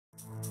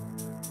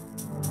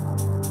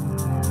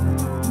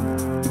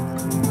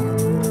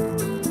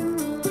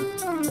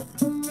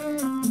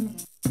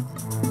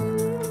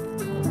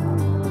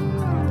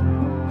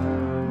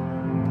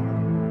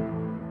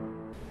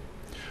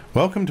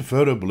Welcome to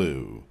Photo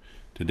Blue.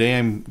 Today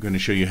I'm going to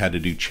show you how to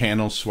do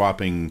channel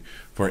swapping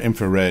for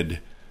infrared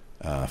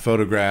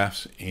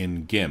photographs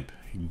in GIMP.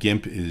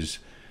 GIMP is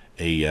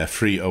a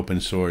free open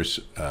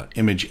source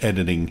image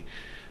editing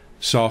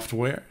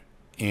software,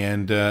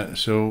 and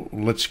so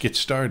let's get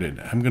started.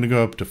 I'm going to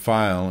go up to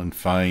File and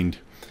find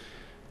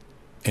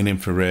an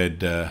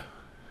infrared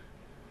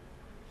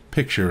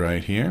picture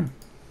right here,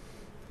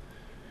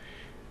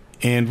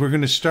 and we're going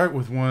to start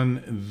with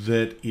one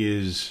that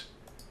is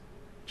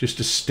just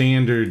a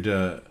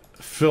standard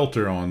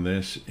filter on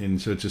this,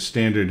 and so it's a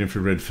standard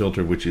infrared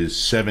filter which is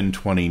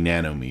 720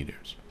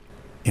 nanometers.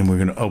 And we're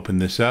going to open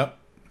this up,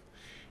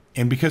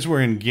 and because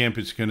we're in GIMP,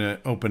 it's going to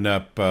open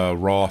up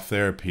raw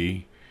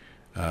therapy,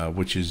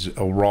 which is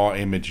a raw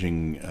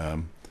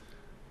imaging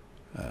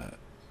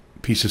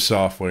piece of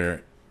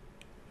software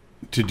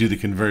to do the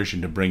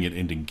conversion to bring it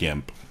into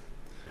GIMP.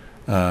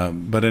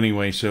 But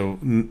anyway, so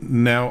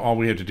now all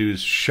we have to do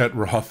is shut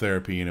raw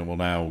therapy, and it will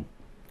now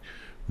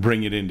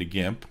bring it into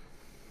GIMP.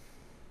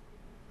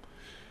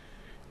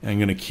 I'm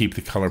going to keep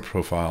the color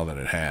profile that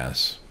it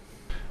has.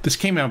 This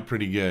came out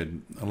pretty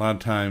good. A lot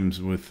of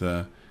times with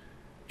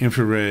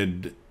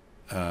infrared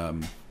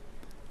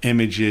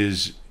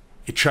images,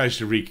 it tries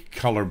to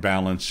recolor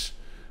balance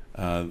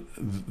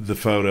the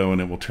photo, and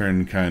it will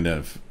turn kind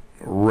of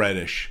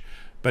reddish.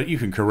 But you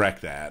can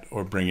correct that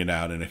or bring it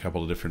out in a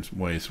couple of different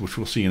ways, which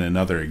we'll see in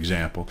another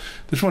example.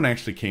 This one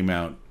actually came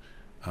out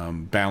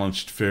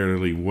balanced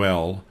fairly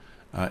well.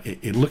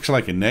 It looks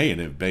like a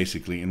negative,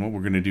 basically, and what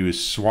we're going to do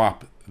is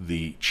swap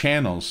the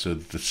channels so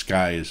that the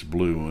sky is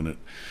blue, and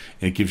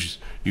it gives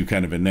you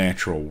kind of a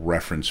natural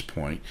reference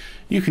point.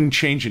 You can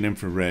change an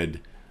infrared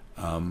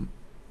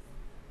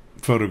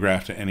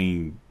photograph to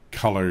any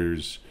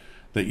colors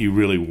that you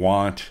really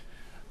want,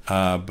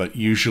 but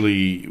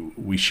usually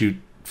we shoot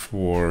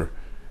for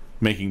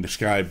making the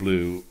sky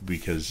blue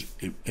because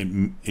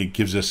it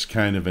gives us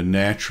kind of a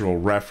natural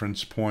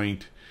reference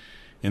point,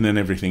 and then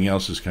everything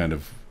else is kind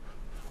of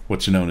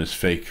what's known as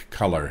fake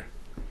color.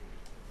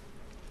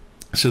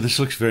 So this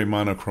looks very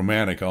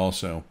monochromatic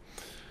also.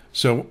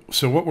 So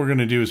what we're going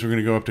to do is we're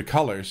going to go up to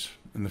colors,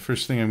 and the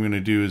first thing I'm going to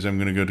do is I'm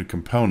going to go to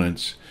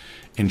components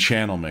in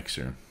channel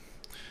mixer.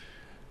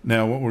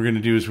 Now what we're going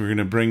to do is we're going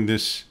to bring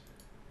this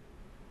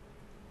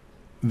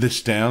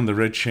down, the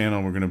red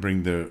channel. We're going to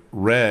bring the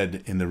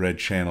red in the red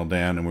channel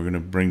down, and we're going to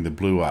bring the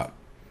blue up.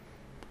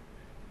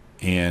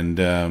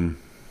 And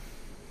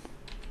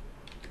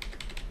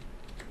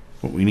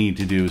what we need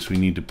to do is we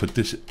need to put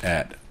this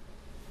at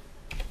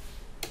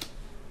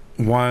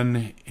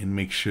 1 and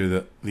make sure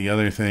that the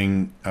other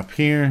thing up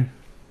here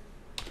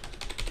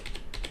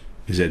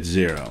is at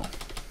 0.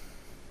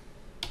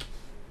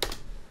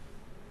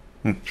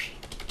 Oops.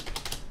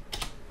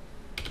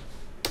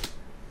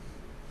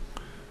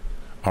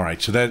 All right,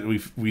 so that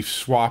we've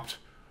swapped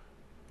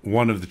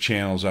one of the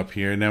channels up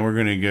here. Now we're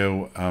going to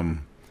go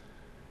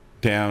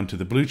down to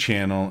the blue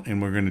channel,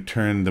 and we're going to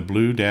turn the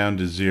blue down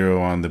to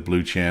 0 on the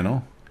blue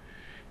channel,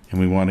 and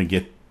we want to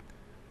get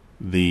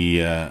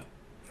the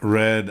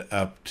red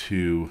up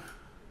to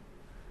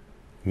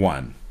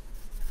 1.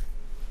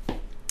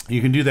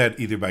 You can do that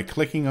either by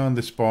clicking on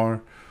this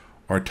bar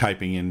or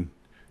typing in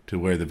to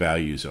where the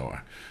values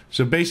are.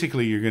 So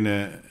basically you're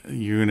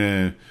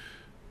gonna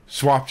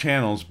swap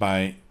channels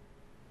by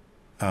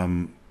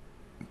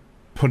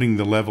putting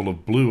the level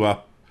of blue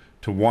up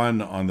to 1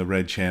 on the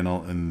red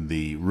channel and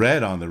the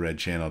red on the red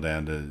channel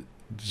down to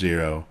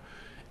 0,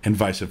 and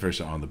vice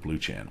versa on the blue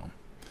channel.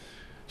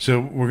 So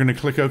we're going to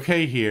click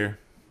OK here,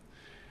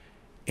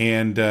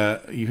 and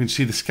you can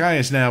see the sky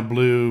is now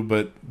blue,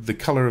 but the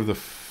color of the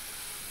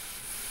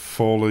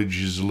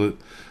foliage is a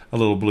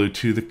little blue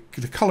too.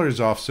 The color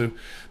is off, so there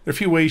are a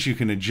few ways you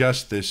can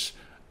adjust this.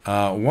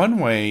 One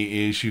way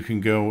is you can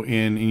go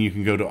in and you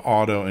can go to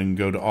auto and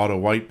go to auto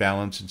white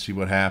balance and see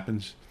what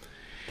happens,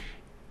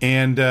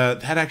 and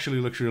that actually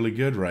looks really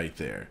good right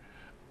there.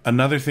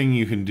 Another thing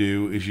you can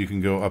do is you can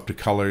go up to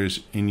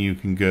colors, and you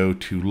can go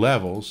to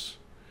levels,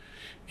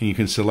 and you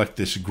can select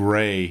this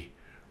gray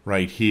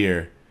right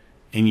here,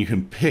 and you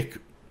can pick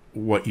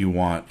what you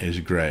want as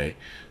gray.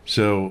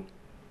 So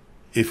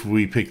if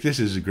we pick this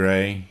as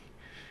gray,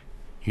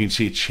 you can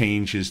see it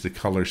changes the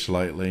color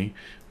slightly.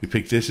 We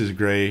pick this as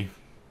gray,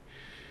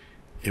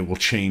 it will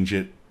change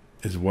it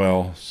as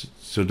well.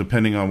 So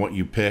depending on what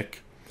you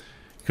pick,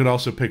 you could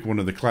also pick one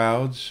of the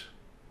clouds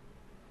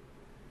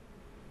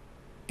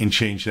and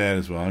change that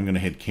as well. I'm going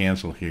to hit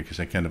cancel here because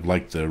I kind of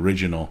like the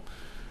original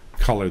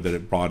color that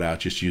it brought out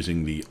just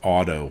using the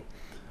auto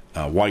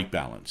white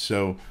balance.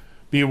 So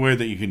be aware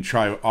that you can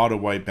try auto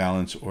white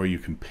balance, or you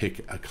can pick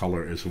a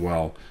color as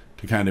well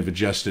to kind of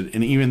adjust it,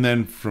 and even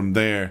then from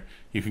there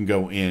you can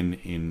go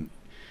in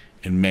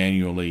and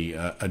manually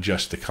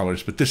adjust the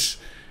colors, but this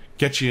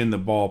gets you in the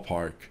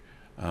ballpark.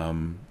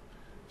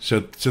 So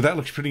that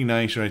looks pretty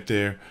nice right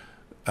there.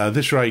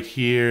 This right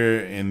here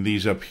and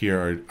these up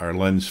here are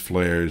lens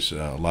flares.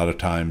 A lot of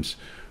times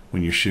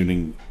when you're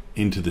shooting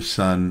into the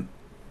sun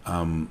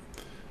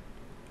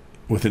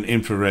with an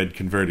infrared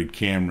converted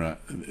camera,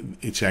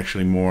 it's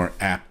actually more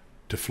apt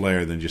to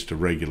flare than just a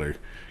regular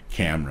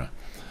camera.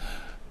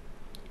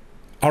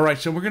 All right,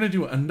 so we're going to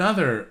do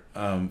another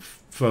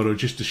photo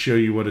just to show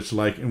you what it's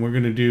like, and we're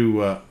going to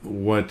do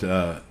what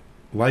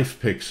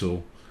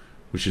LifePixel,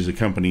 which is a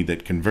company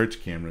that converts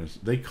cameras,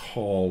 they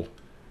call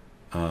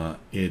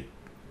it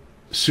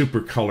super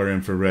color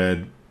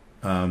infrared,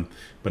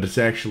 but it's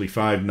actually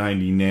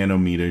 590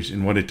 nanometers,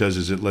 and what it does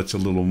is it lets a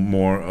little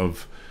more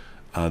of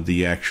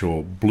the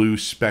actual blue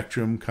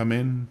spectrum come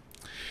in.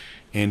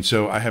 And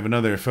so I have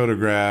another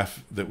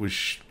photograph that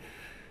was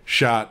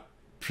shot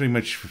pretty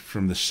much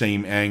from the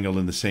same angle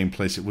in the same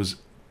place. It was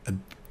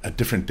a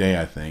different day,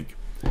 I think.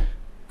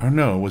 Or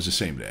no, it was the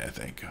same day, I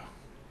think.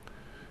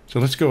 So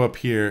let's go up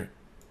here.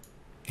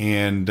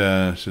 And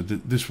so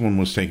this one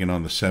was taken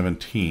on the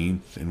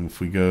 17th. And if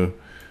we go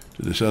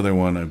to this other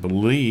one, I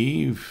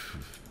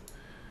believe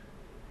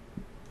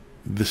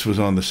this was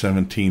on the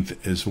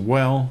 17th as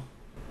well.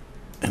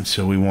 And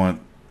so we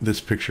want this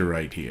picture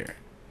right here.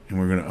 And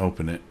we're going to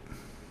open it.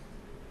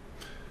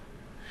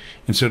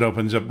 And so it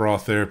opens up Raw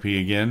Therapy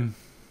again.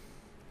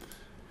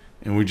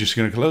 And we're just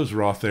going to close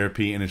Raw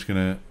Therapy, and it's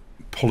going to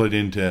pull it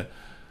into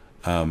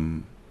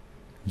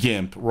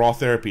GIMP. Raw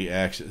Therapy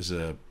acts as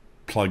a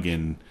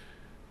plugin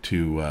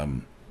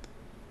to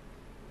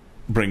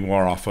bring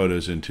raw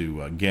photos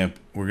into GIMP.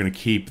 We're going to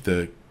keep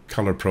the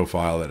color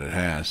profile that it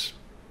has.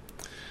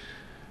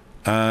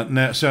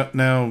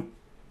 Now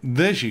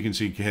this, you can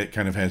see,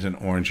 kind of has an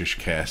orangish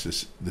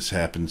cast. This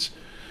happens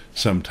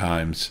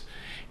sometimes.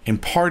 And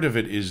part of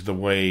it is the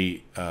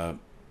way, or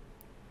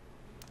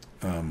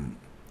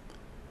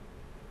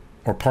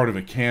part of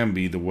it can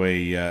be the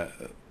way a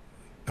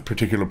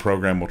particular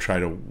program will try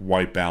to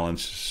white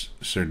balance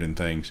certain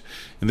things.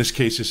 In this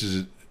case, this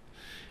is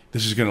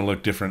going to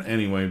look different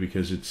anyway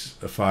because it's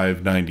a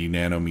 590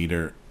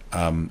 nanometer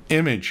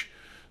image.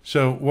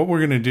 So what we're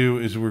going to do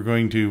is we're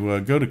going to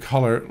go to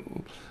color.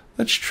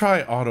 Let's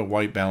try auto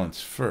white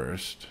balance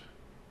first.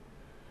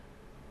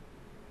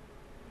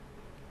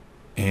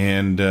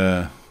 And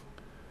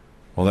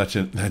well, that's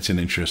an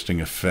interesting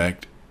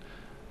effect.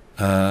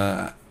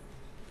 We'll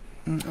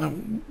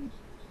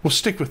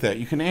stick with that.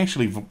 You can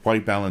actually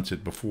white balance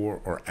it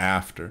before or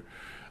after,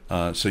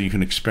 so you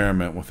can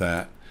experiment with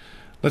that.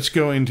 Let's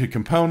go into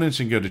components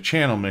and go to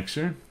channel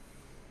mixer,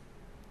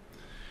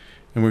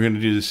 and we're going to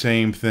do the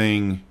same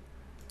thing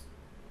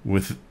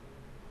with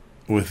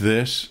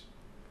this.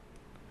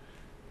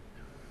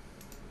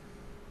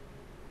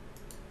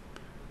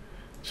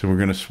 So we're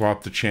going to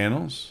swap the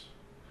channels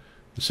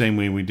the same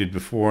way we did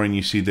before, and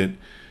you see that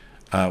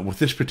with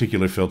this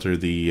particular filter,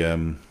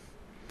 the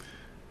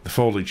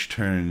foliage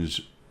turns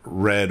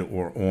red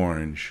or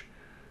orange.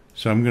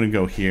 So I'm going to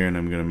go here and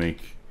I'm going to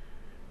make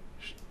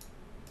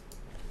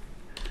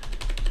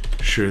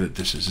sure that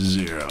this is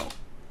 0.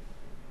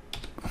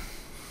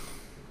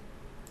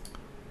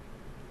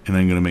 And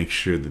I'm going to make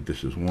sure that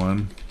this is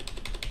 1.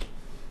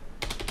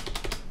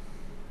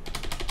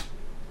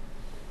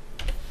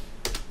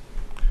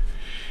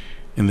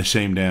 And the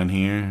same down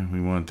here. We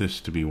want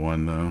this to be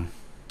 1 though.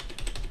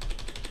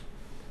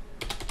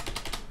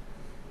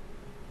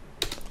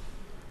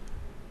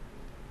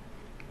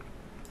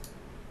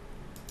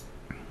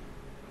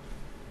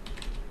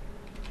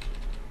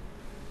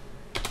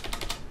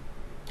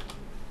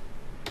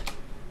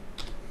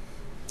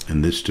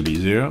 And this to be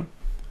 0. And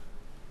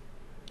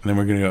then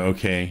we're going to go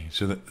okay.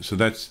 So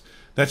that's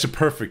a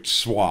perfect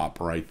swap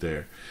right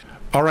there.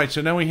 All right,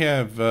 so now we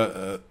have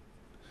the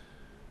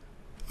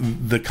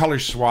color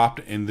swapped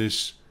in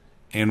this,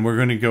 and we're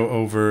going to go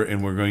over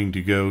and we're going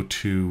to go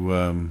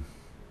to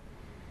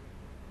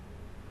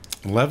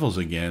levels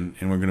again,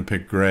 and we're going to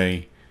pick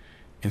gray.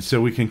 And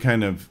so we can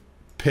kind of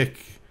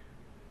pick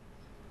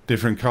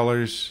different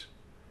colors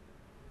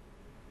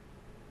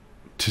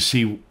to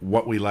see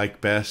what we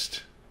like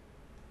best.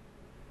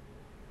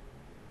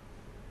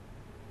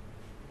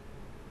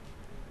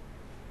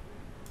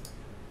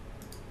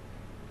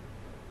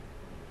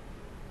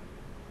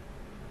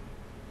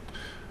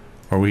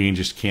 Or we can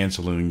just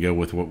cancel it and go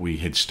with what we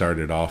had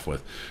started off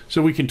with.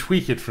 So we can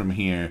tweak it from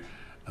here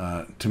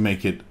to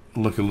make it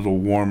look a little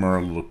warmer,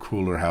 a little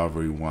cooler, however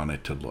we want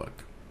it to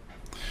look.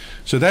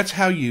 So that's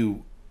how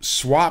you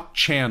swap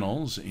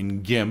channels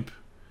in GIMP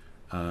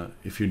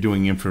if you're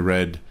doing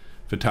infrared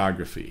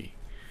photography.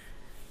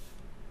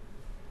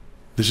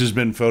 This has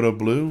been Photo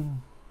Blue,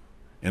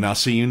 and I'll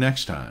see you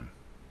next time.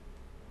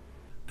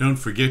 Don't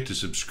forget to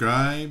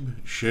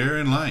subscribe, share,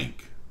 and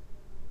like.